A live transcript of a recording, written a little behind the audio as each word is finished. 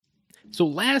So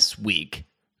last week,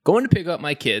 going to pick up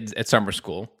my kids at summer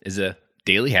school is a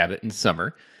daily habit in the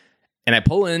summer. And I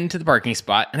pull into the parking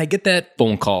spot and I get that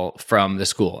phone call from the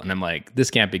school. And I'm like, this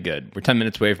can't be good. We're 10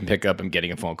 minutes away from pickup. I'm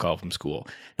getting a phone call from school.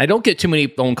 And I don't get too many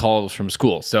phone calls from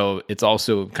school. So it's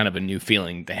also kind of a new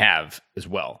feeling to have as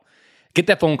well. Get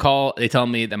that phone call. They tell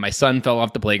me that my son fell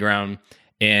off the playground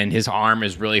and his arm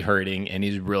is really hurting and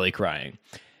he's really crying.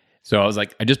 So I was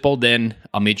like, I just pulled in.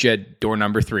 I'll meet you at door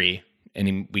number 3.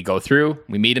 And we go through,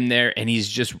 we meet him there, and he's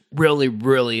just really,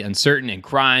 really uncertain and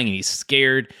crying, and he's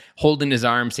scared, holding his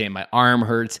arm, saying, my arm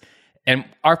hurts. And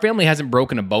our family hasn't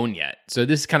broken a bone yet. So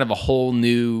this is kind of a whole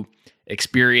new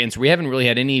experience. We haven't really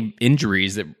had any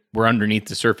injuries that were underneath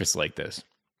the surface like this.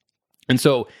 And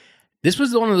so this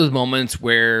was one of those moments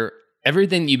where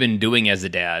everything you've been doing as a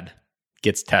dad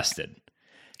gets tested.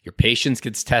 Your patience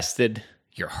gets tested.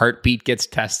 Your heartbeat gets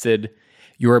tested.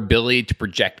 Your ability to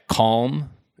project calm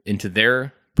into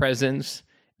their presence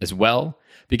as well.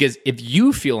 Because if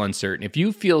you feel uncertain, if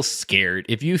you feel scared,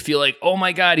 if you feel like, oh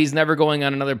my God, he's never going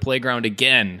on another playground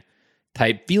again,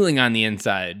 type feeling on the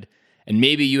inside, and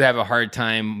maybe you have a hard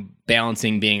time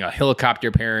balancing being a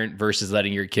helicopter parent versus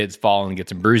letting your kids fall and get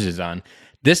some bruises on,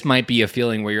 this might be a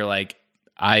feeling where you're like,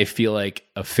 I feel like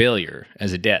a failure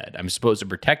as a dad. I'm supposed to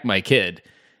protect my kid,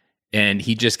 and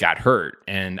he just got hurt,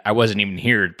 and I wasn't even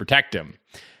here to protect him.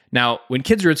 Now, when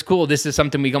kids are at school, this is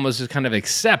something we almost just kind of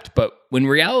accept. But when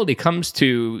reality comes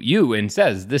to you and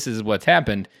says, this is what's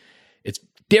happened, it's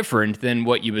different than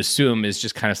what you assume is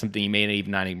just kind of something you may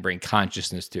not even bring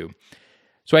consciousness to.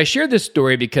 So I share this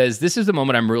story because this is the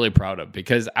moment I'm really proud of,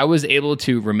 because I was able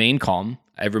to remain calm.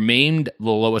 I remained the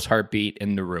lowest heartbeat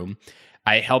in the room.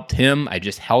 I helped him. I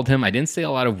just held him. I didn't say a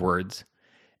lot of words.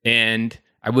 And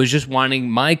I was just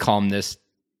wanting my calmness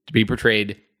to be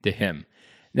portrayed to him.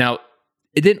 Now,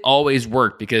 it didn't always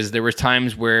work because there was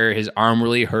times where his arm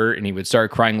really hurt and he would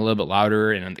start crying a little bit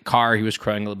louder. And in the car, he was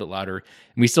crying a little bit louder.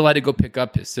 And we still had to go pick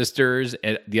up his sisters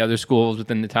at the other schools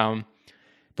within the town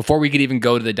before we could even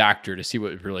go to the doctor to see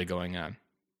what was really going on.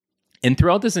 And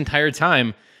throughout this entire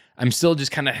time, I'm still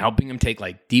just kind of helping him take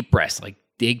like deep breaths, like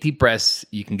take deep breaths.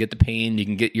 You can get the pain, you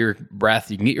can get your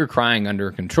breath, you can get your crying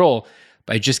under control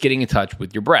by just getting in touch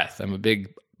with your breath. I'm a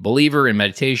big believer in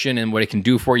meditation and what it can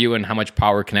do for you and how much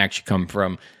power can actually come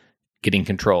from getting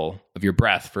control of your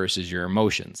breath versus your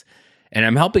emotions. And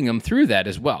I'm helping him through that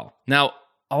as well. Now,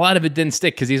 a lot of it didn't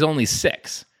stick because he's only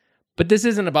 6. But this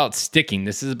isn't about sticking.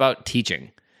 This is about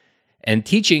teaching. And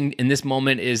teaching in this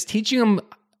moment is teaching him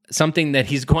something that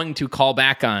he's going to call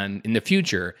back on in the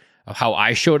future of how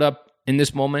I showed up in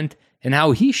this moment and how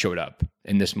he showed up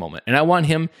in this moment. And I want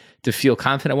him to feel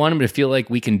confident. I want him to feel like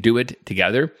we can do it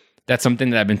together. That's something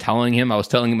that I've been telling him. I was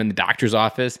telling him in the doctor's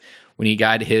office when he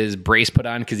got his brace put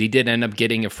on, because he did end up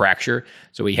getting a fracture.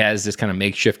 So he has this kind of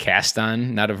makeshift cast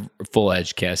on, not a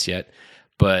full-edged cast yet.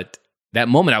 But that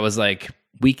moment I was like,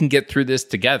 we can get through this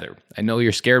together. I know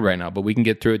you're scared right now, but we can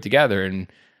get through it together,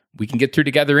 and we can get through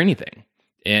together anything.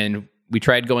 And we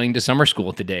tried going to summer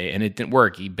school today, and it didn't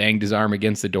work. He banged his arm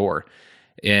against the door.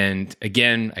 And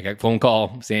again, I got a phone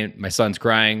call saying my son's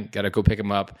crying, got to go pick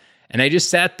him up. And I just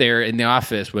sat there in the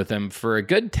office with him for a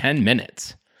good 10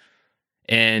 minutes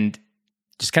and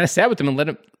just kind of sat with him and let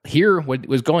him hear what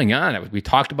was going on. We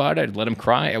talked about it. I'd let him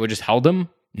cry. I would just held him,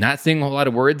 not saying a whole lot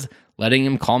of words, letting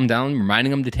him calm down,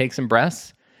 reminding him to take some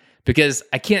breaths, because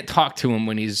I can't talk to him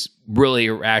when he's really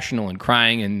irrational and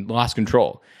crying and lost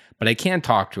control, but I can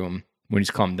talk to him when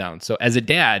he's calmed down. So as a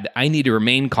dad, I need to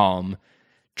remain calm,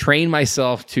 train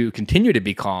myself to continue to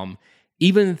be calm,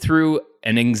 even through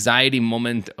an anxiety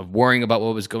moment of worrying about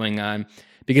what was going on.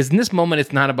 Because in this moment,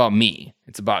 it's not about me,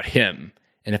 it's about him.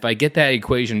 And if I get that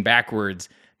equation backwards,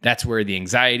 that's where the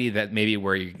anxiety, that maybe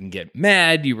where you can get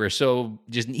mad, you were so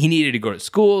just, he needed to go to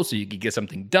school so you could get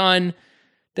something done.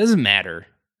 Doesn't matter.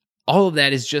 All of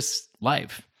that is just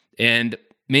life. And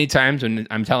many times when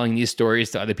I'm telling these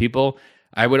stories to other people,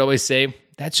 I would always say,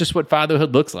 that's just what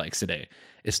fatherhood looks like today.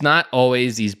 It's not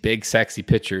always these big, sexy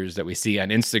pictures that we see on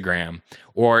Instagram,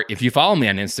 or if you follow me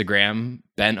on Instagram,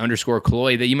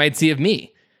 Ben_Killoy, that you might see of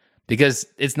me, because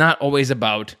it's not always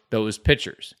about those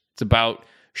pictures. It's about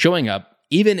showing up,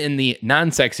 even in the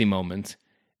non-sexy moments,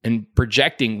 and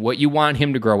projecting what you want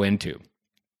him to grow into.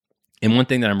 And one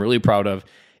thing that I'm really proud of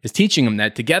is teaching him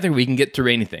that together we can get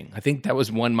through anything. I think that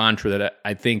was one mantra that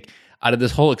I think out of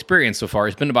this whole experience so far,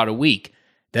 it's been about a week.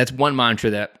 That's one mantra,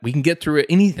 that we can get through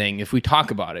anything if we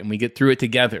talk about it and we get through it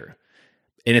together.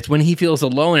 And it's when he feels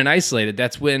alone and isolated,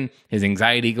 that's when his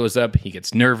anxiety goes up, he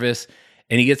gets nervous,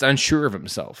 and he gets unsure of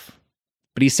himself.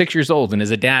 But he's 6 years old, and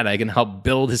as a dad, I can help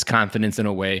build his confidence in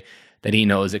a way that he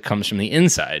knows it comes from the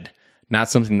inside, not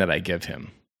something that I give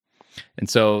him. And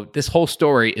so this whole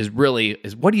story is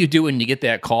what do you do when you get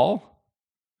that call?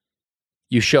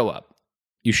 You show up.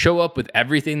 You show up with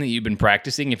everything that you've been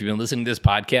practicing. If you've been listening to this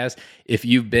podcast, if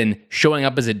you've been showing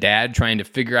up as a dad trying to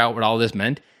figure out what all this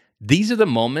meant, these are the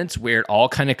moments where it all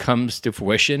kind of comes to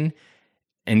fruition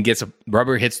and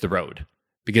rubber hits the road.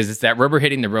 Because it's that rubber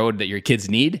hitting the road that your kids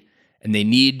need, and they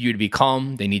need you to be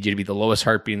calm. They need you to be the lowest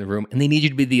heartbeat in the room, and they need you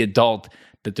to be the adult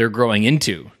that they're growing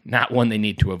into, not one they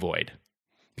need to avoid.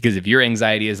 Because if your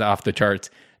anxiety is off the charts,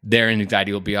 their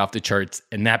anxiety will be off the charts,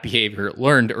 and that behavior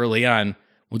learned early on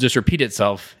will just repeat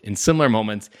itself in similar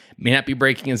moments. May not be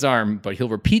breaking his arm, but he'll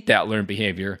repeat that learned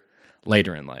behavior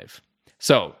later in life.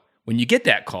 So when you get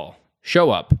that call,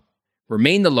 show up,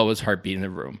 remain the lowest heartbeat in the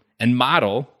room, and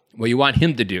model what you want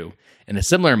him to do in a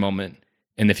similar moment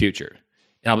in the future.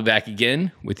 And I'll be back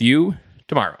again with you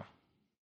tomorrow.